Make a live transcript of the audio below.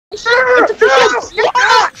Raheem,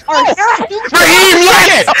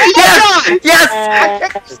 yes! Yes!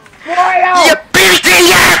 Yes! You beat it!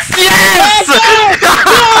 Yes! Yes!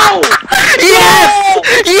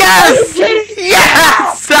 Yes!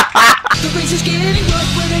 Yes! The race is getting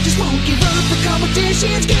rough, but I just won't give up. The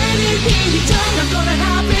competition's getting really tough. I'm gonna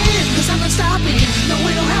hop in, cause I'm not stopping.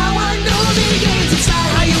 Knowing how I know the game's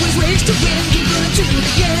inside. I always race to win, keep running to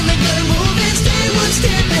the end. I'm gonna move and stay one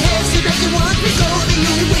step ahead. So that you want me go the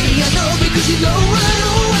only way I know. Because you know I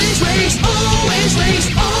always race, always race,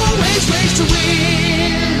 always race to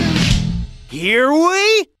win. Here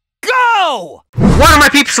we go! What are my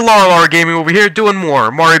peeps? LarlarGaming over here doing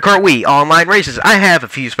more Mario Kart Wii online races. I have a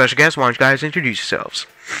few special guests. Why don't you guys introduce yourselves?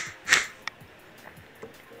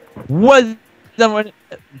 What is up,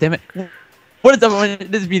 damn it. What is up, everyone?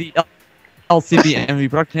 This is the LCBMV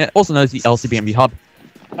production, also known as the LCBMV Hub.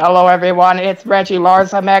 Hello everyone, it's Reggie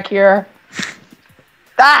Larzamek here.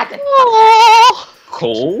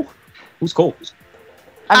 Cole? Who's Cole?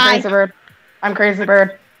 I'm Crazy Bird. I'm Crazy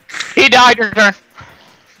Bird. He died, your turn.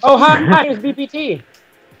 Oh, hi, it's BPT.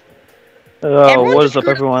 What is up,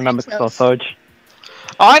 everyone? I'm Excel Sarge.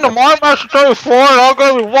 I'm the Mario Master 34, and I'll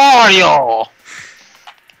go with Wario.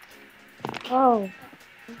 Oh.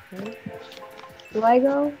 Okay. Do I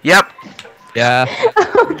go? Yep. Yeah.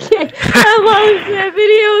 Okay. I lost that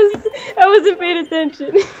videos. I wasn't paying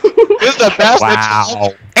attention. This is the best.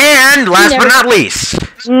 Wow. And last but not least.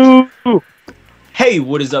 Hey,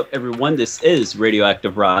 what is up, everyone? This is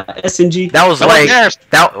Radioactive Raw SNG. That was like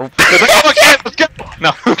No,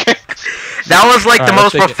 okay. That was like the most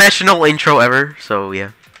let's take it. professional intro ever. So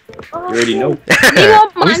yeah. You already know.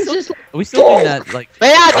 Are we still doing that, like...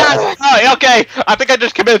 Yeah, guys. Oh, okay. I think I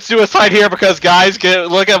just committed suicide here because guys,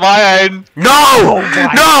 look at my end. No!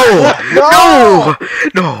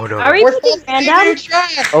 No! Are we taking random?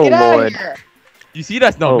 Oh lord. You see,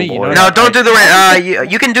 that's not Oh, me, you know? boy. No, don't do the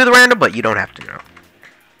you can do the random, but you don't have to know.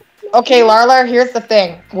 Okay, Larlar, here's the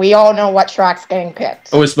thing. We all know what track's getting picked.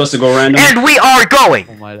 Oh, it's supposed to go random? And we are going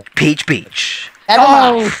Oh my... Peach Beach. Yes!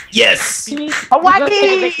 Hawaii! Yes. Yay! Hawaii!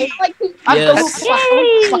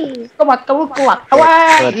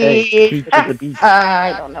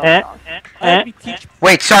 I don't know.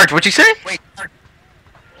 Wait, Sarge, what'd you say?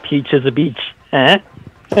 Peach is a beach. Yo,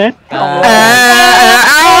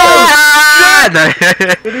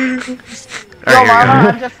 Larlar,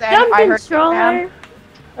 I'm just saying, Dumb I heard controller.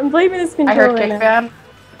 I'm blaming this I heard controller now. Kickban.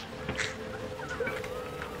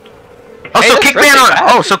 Oh, so Hey, kickban on.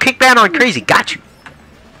 Oh, so kickban on crazy. Got you.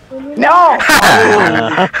 No!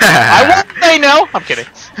 I won't say no. I'm kidding.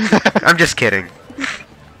 I'm just kidding.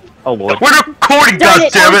 Oh lord. We're recording, Done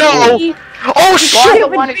it. goddammit! Oh You're shit! the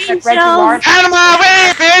one who Stupid said Reggie shells. Lawrence. Out of my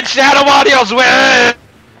way, bitch! Out of Mario's way!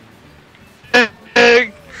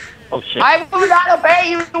 Oh shit. I will not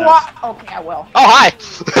obey you. Okay, I will. Oh, hi!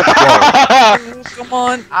 Come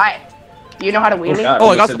on. Do you know how to Oh, wheelie? God, Oh,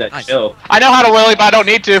 I I got said that nice. chill. I know how to wheelie, but I don't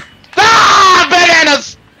need to. Ah!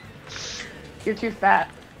 Bananas! You're too fat.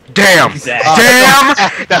 Damn! Exactly.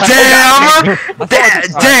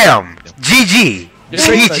 Damn! GG!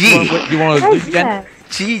 You want to lose again? Yeah.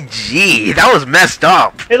 GG! That was messed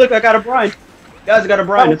up. Hey, look, I got a brine. Guys, I got a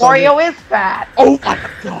brine. Oh, It's all good. Wario is fat. Oh my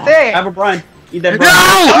god. I have a brine. Eat that brine.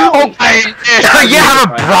 No! Okay. You have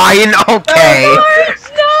a Brian. Okay.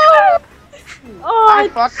 No! I Oh,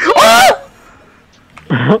 fucked.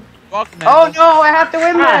 Fuck, man. Oh no, I have to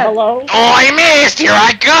win this. Hello. Oh, I missed! Here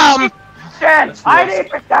I come! I need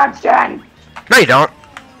protection. No, you don't.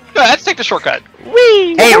 No, let's take the shortcut.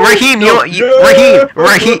 Hey, Raheem,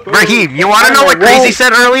 Raheem, you want to know what Crazy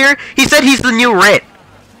said earlier? He said he's the new Rit.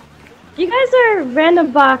 you guys are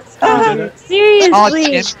random box. Oh, Seriously.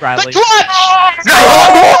 shit, Bradley. The clutch!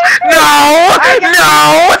 No! No!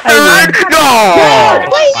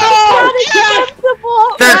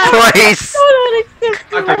 Third place.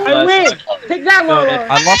 I win. Take that one.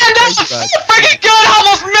 I lost the crazy guys. Freaking good!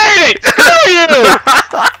 Almost made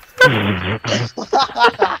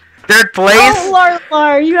it! Third place. Oh,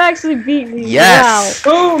 Lar, you actually beat me. Yes.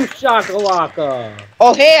 Boom shakalaka.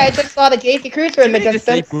 Oh hey, I just saw the Daisy Cruiser in the Did you just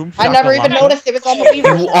say distance. boom I never even shakalaka? noticed it was on the You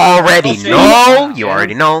lever. already know. You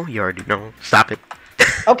already know. You already know. Stop it.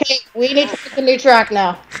 Okay, we need to pick a new track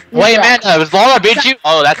now. New Wait a track. minute, was Laura beat you?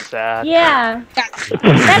 Oh, that's sad. Yeah.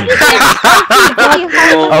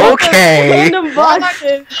 Okay. Random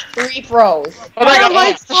boxes. 3 pros. Oh my Not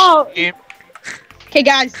my god. fault. Okay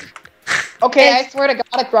guys. Okay, I swear to god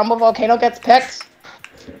if Grumble Volcano gets picked.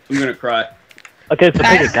 I'm gonna cry. Okay, so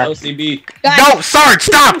pick it, guys. LCB. No, Sarge,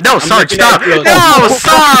 stop! No, Sarge, looking stop! at you. No,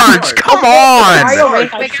 Sarge, come Mario on!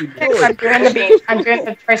 Race Maker picks. I'm doing the beat. I'm doing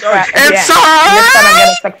the choice track. It's This time I'm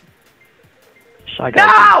Sarge! gonna pick. Shy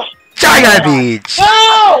Guy. Shy Guy Beach.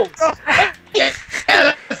 No!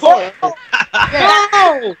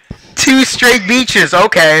 No! 2 straight beaches.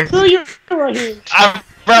 Okay. Who you here?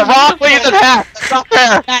 Wrong ways and half. That's not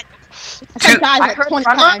fair. Hey guys, like 20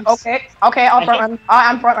 times. Okay, I'll front run.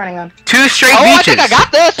 I'm front running them. 2 straight Oh, I beaches. think I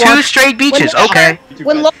got this 2 one. straight beaches. Okay.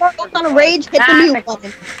 When Laura goes on a rage, hit the mute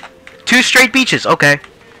button. 2 straight beaches. Okay.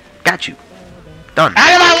 Got you. Done.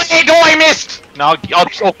 Out of my way, go! I missed. No,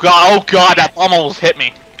 oh god, that almost hit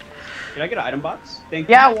me. Can I get an item box? Thank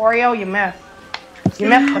you. Yeah, Wario, you missed. You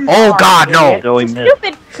missed the Oh star, god, you no. idiot. Joey missed.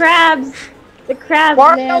 Stupid crabs. The crabs,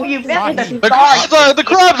 Wario, man. you missed the The star.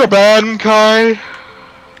 crabs are bad, Kai.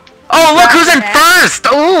 Oh, look who's in first!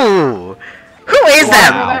 Ooh! Who is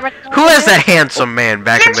that? Who is that handsome man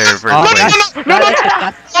back in there? No,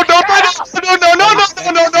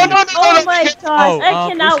 Oh my gosh, I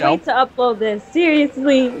cannot wait to upload this.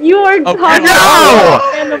 Seriously, you are talking No!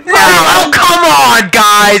 about No! Come on,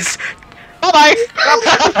 guys! Bye-bye.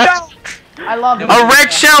 I love you. A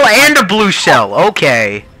red shell and a blue shell.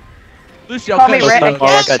 Okay. Blue shell Call me comes Red. up.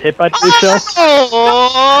 Laura got hit by blue shell.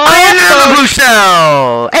 I am a blue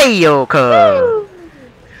shell! Hey, yo, cuz.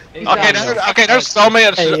 Okay, there's so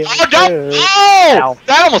many. Hey, Oh, don't! Oh!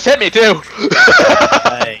 That almost hit me too.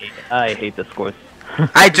 I hate this course.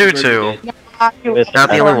 I do too. It's not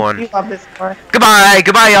the only one. You love this sport. Goodbye,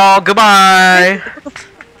 goodbye, y'all. Goodbye.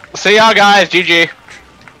 See y'all guys, GG.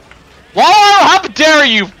 Whoa! How dare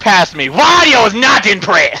you pass me? Wario is not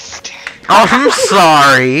impressed. Oh, I'm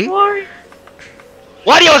sorry.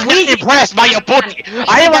 Wario is not impressed by your booty.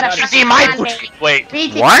 I want to see my booty. Wait.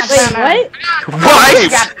 What? Wait, what?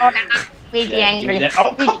 What? BG angry.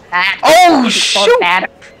 Oh, shoot.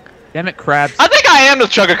 Damn it, crabs. I think I am the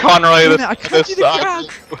Chugga Conroy Damn it, I can't see the crabs.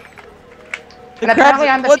 The And apparently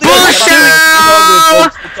I'm the what Blue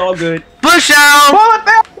shell! It's all good. Blue shell!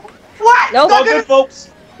 What? Nope. It's all good, folks.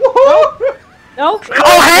 Nope.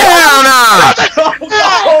 Oh, hell no!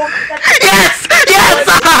 Yes! Yes!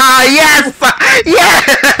 Yes!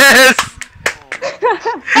 Yes!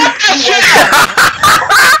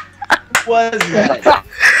 Was that?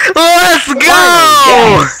 Let's go!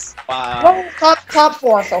 Yes. Wow. Well, top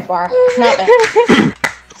 4 so far. Not bad.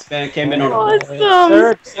 This man came in on a Awesome.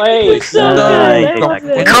 Third place. So Nice. good. That was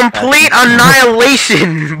it. Complete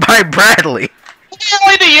annihilation by Bradley.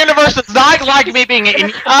 Only the universe does not like me being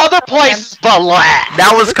in other places but last.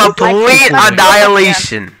 That was complete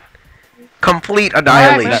annihilation. Complete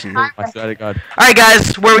annihilation. I swear to God. Alright,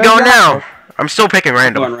 guys, where are we going now? I'm still picking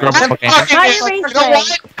random. Going random.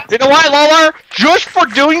 You know what, Lola? Just for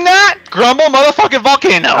doing that, grumble motherfucking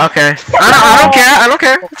volcano. Okay. I don't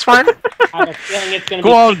care. It's fine. I have a feeling it's gonna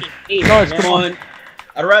Go on. be Guys, Come on.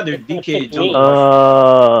 I'd rather DK Jungle.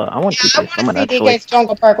 I want to I see want someone to see actually. DK's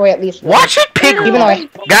Jungle Parkway at least. Watch it pick. Even though I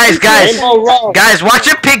Guys, watch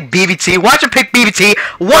it pick BBT. Watch it pick BBT.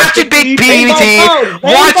 Watch it pick BBT. Road.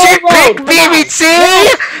 Watch it Rainbow pick Road. BBT.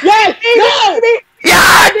 Yes! No!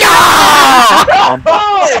 Yeah, go!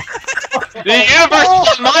 The universe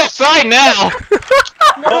is on my side now.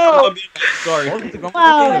 Oh, sorry.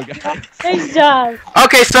 Wow. Nice job.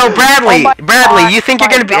 Okay, so Bradley, you think you're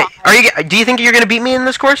gonna be? Do you think you're gonna beat me in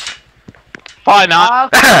this course? Probably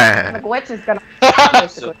not. the glitch is gonna.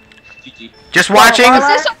 So, GG. Just watching.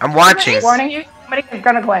 I'm watching. Warning you, somebody is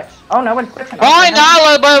gonna glitch. Oh no, it's glitching. Probably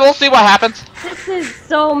not, but we'll see what happens. This is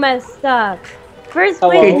so messed up. First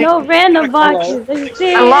place, no random boxes. Are you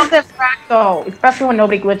serious? I love this track though, especially when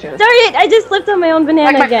nobody glitches. Darn it! I just slipped on my own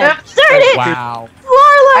banana Like my again. fifth? Darn it! Wow.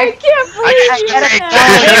 Larla, I can't believe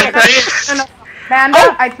you.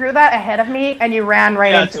 Amanda, I threw that ahead of me, and you ran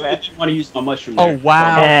right Yeah, into I it. didn't want to use my mushroom. Oh there.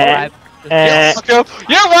 wow.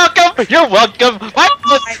 You're welcome. You're welcome. My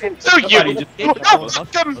blessing to you. You're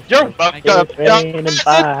welcome. You're welcome.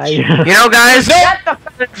 You know, guys.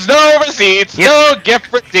 There's no receipts, no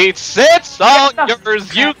gift receipts. It's all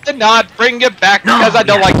yours. You cannot bring it back because I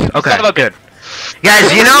don't like you. Okay, Son of a good.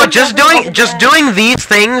 Guys, you know, just doing these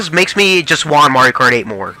things makes me just want Mario Kart 8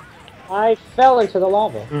 more. I fell into the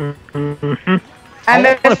lava. And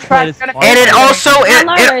then this track's gonna. And it also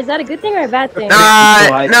Larla, is that a good thing or a bad thing? no,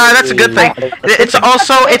 that's a good thing. It's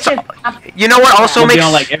also you know what also We'll be makes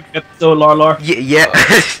on like every episode, Larlar. yeah.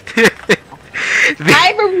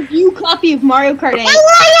 I have a review copy of Mario Kart 8.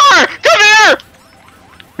 Larlar, come here.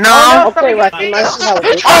 No. Okay, Rusty, nice to have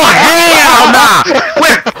you. Oh hell nah!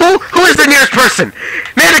 Who is the nearest person?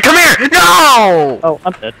 Amanda, come here! No! Oh,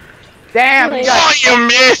 I'm dead. Damn. Oh, you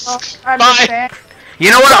missed. Bye. You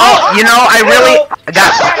know what? Oh, you know I really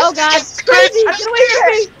got. Oh god, crazy! Get away from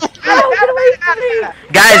me! Oh, get away from me!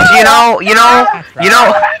 Guys, you know.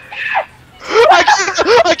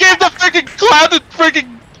 I gave the freaking clown the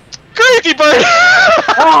freaking Crazy bird!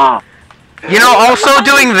 You know, also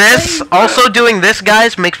doing this,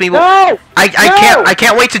 guys, makes me. I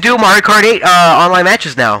can't wait to do Mario Kart 8 online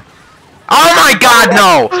matches now. Oh my God,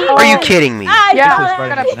 no! Are you kidding me? Yeah,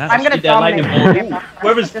 I'm gonna dominate that game.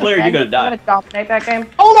 Whoever's player, you're gonna die. I'm gonna dominate that game.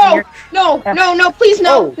 Oh no! No, please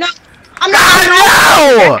no! No! I'm not.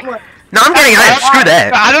 No! No, I'm getting that. Screw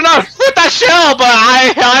that. I don't know. Flip that shell, but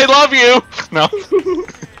I love you. No. Too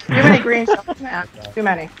many green shells, man. Too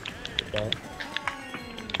many.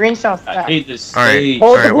 Green shells. I hate this Alright, stage.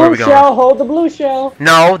 Hold alright, the where are blue we going? shell. Hold the blue shell.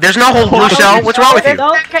 No, there's no whole blue shell. What's wrong with you?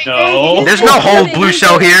 No. There's no whole blue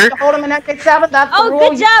shell here. Hold him in FX7. That's the Oh, rule.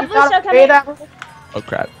 good job, blue shell coming. Oh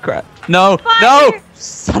crap! No! No!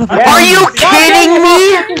 Son of a. Are you kidding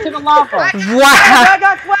me? Into the lava. Wow. I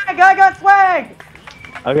got swag. I got swag.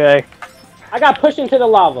 Okay. I got pushed into the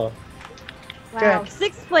lava. Wow,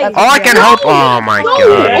 6th place. All I can hope. Oh my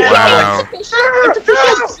God! Wow.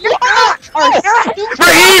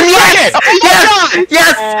 Raheem, yes! Yes!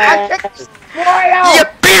 Yes! Yeah,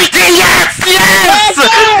 BT, yes! Yes!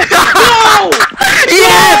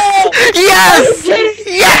 Yes! Yes!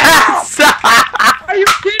 Yes! Are you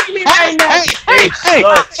kidding me right now? Hey!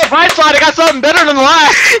 Right side, I got something better than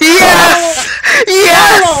last! Yes!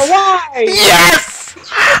 Yes! Why? Yes!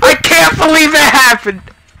 I can't believe it happened!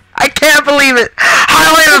 I can't believe it!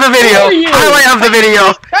 Highlight of the video! Highlight of the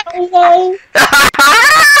video! Hello.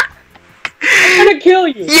 I'm gonna kill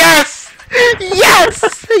you. Yes!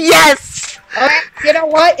 Yes! Yes! Alright, you know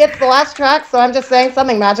what? It's the last track, so I'm just saying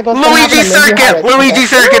something magical. Luigi Circuit! Luigi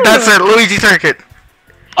Circuit, that's it! Luigi Circuit!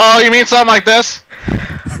 Oh, you mean something like this?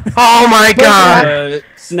 Oh my God!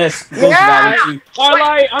 SNES goes value too.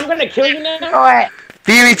 Larlar, I'm gonna kill you now.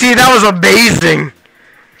 BBT, that was amazing!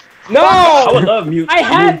 No! I would love mute. I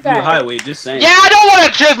had mute that. highway. Just saying. Yeah, I don't want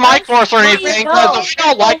to choose my course or anything, because I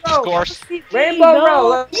don't like this course. Rainbow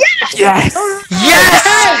Road. Yes! Yes!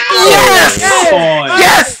 Yes!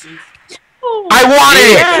 Yes! I wanted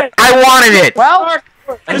it! I wanted it! Well,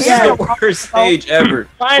 This is the worst stage ever.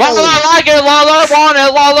 Well, I like it, Lala want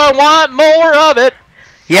it, Lala want more of it.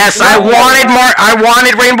 Yes, I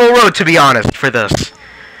wanted Rainbow Road, to be honest, for this.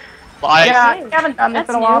 yeah, I haven't done this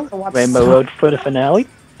in a while, so what's Rainbow Road for the finale.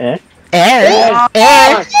 Eh?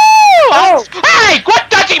 Oh! Hey, quit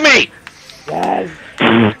touching me! Yes.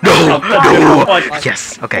 No!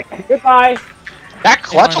 Yes, okay. Goodbye. That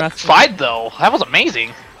clutch was fight though. That was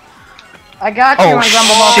amazing. I got you on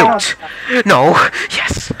Rumble. Oh, shoot! No!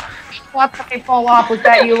 Yes! Watch me fall off with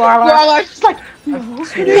that, you Larlar. Larlar's just like, no.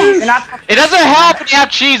 It doesn't help when you have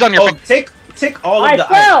cheese on your face. Take all of the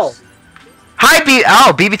fell. ice. Hi,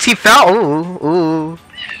 BBT fell! Ooh.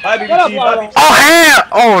 Hi, BBT. Oh, hey!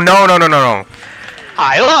 Oh, no.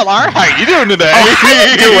 Hi, Lala. How you doing today? Oh, how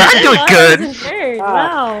you doing? I'm doing good.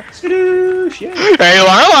 Wow. Hey,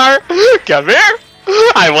 Lala. Come here.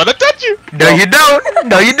 I want to touch you. No, you don't.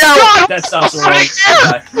 No, you don't. God, That sounds wrong.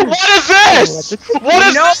 what is this? What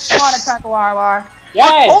is this? You want to touch Larlar.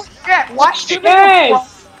 Yes. Oh, shit. What?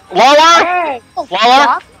 Yes. Lala?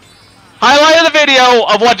 Lala? Highlight of the video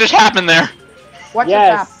of what just happened there. What just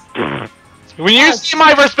Yes. happened? When you see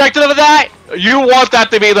my perspective of that, you want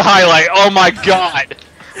that to be the highlight. Oh my God.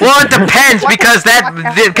 Well, it depends because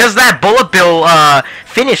that bullet bill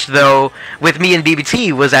finish though with me and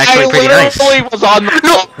BBT was actually pretty nice. I was on the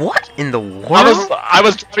No, what in the world? I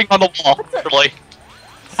was driving on the wall, literally.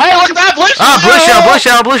 Hey, look at that blue shell! Oh,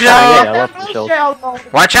 blue shell. Yeah, I love the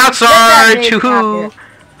shell. Watch out, Sarge! Choo-hoo!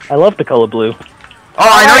 I love the color blue. Oh,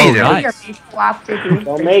 I know you do. Nice.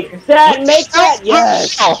 Don't make that.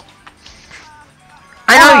 Yes.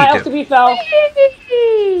 I know I you have to do. be fell.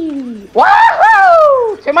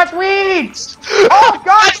 Woohoo! Too much weed! Oh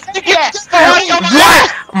God!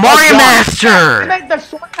 What? Mario Master!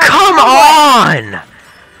 Come on!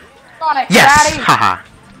 Yes! Haha.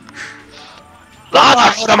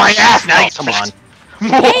 Lots of my ass now. Come on.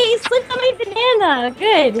 Hey, you slipped on my banana.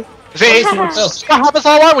 Good. See, what happens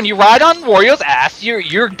all along when you ride on Wario's ass,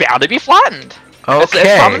 you're bound to be flattened.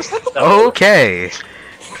 Okay. Okay.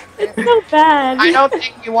 It's so bad. I don't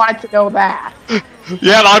think you wanted to know that.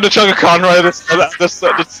 Yeah, I'm the Chugga Conroy of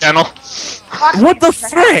this channel. What the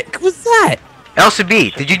frick was that?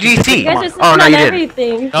 LCB, did you GC? You guys are Oh, no, on you didn't.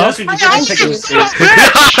 everything. Just when you get to pick the stage.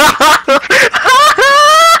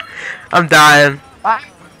 I'm dying.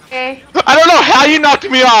 Okay. I don't know how you knocked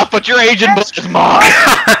me off, but your agent is mine.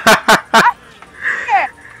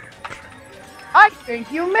 I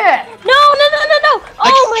think you missed. No.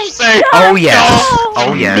 Oh my Say, Oh yes. No.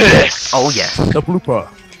 Oh yes. Oh yes. The blooper.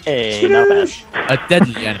 Hey, not bad. A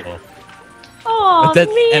deadly animal. Oh A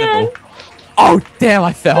deadly man. animal. Oh damn!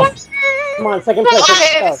 I fell. Come on, second place.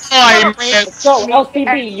 Let's go. Let's go,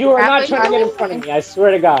 LCB. You are not trying to get in front of me. I swear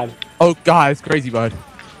to God. Oh God, it's crazy, bud.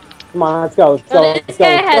 Come on, let's go. Let's go. Let's go.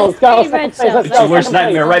 Let's go. Second place. Let's It's go. your worst Second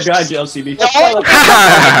nightmare place. right behind you, LCB. Let's go. Let's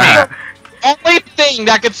go. Only thing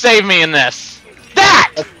that could save me in this.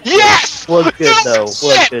 That! Yes! Was good though.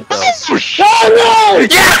 Was good though. Yes! Yes!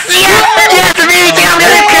 Yes! Me, I'm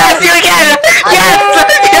gonna cast you again! Yes!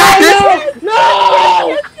 Yes!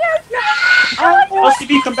 No!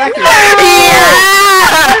 LCB, come back here.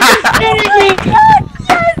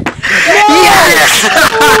 Yes!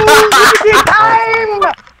 Time!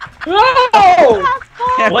 No!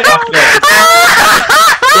 What the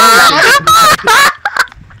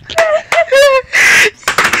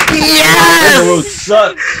Yes!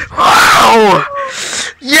 sucks. Wow!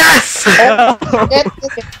 Yes!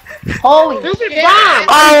 Holy shit!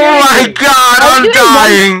 Oh my god, I'm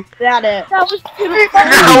dying! That it. That was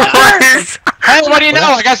That was Hey, what do you know?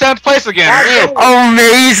 I got 7th place again.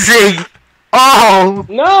 amazing! Oh!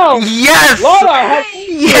 No! Yes! Lola has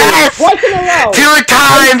Yes! twice in a row. 2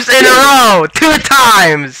 times in a row! 2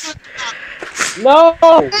 times! No!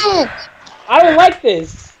 I don't like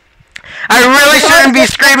this. I really shouldn't be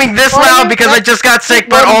screaming this loud because I just got sick,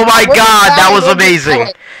 but oh my god, that was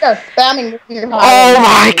amazing! Oh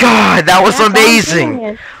my god, that was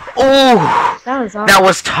amazing! Ooh, that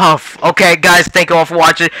was tough. Okay, guys, thank you all for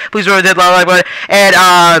watching. Please remember to hit the like button. And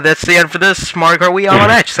that's the end for this Mario Kart Wii online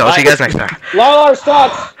match. So I'll see you guys next time. Larlar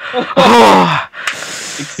sucks. Oh,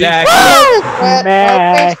 Exactly.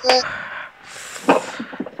 Man.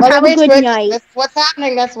 Have a good night. What's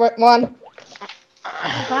happening? That's what one.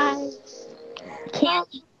 Bye.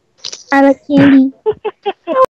 Candy. I like candy.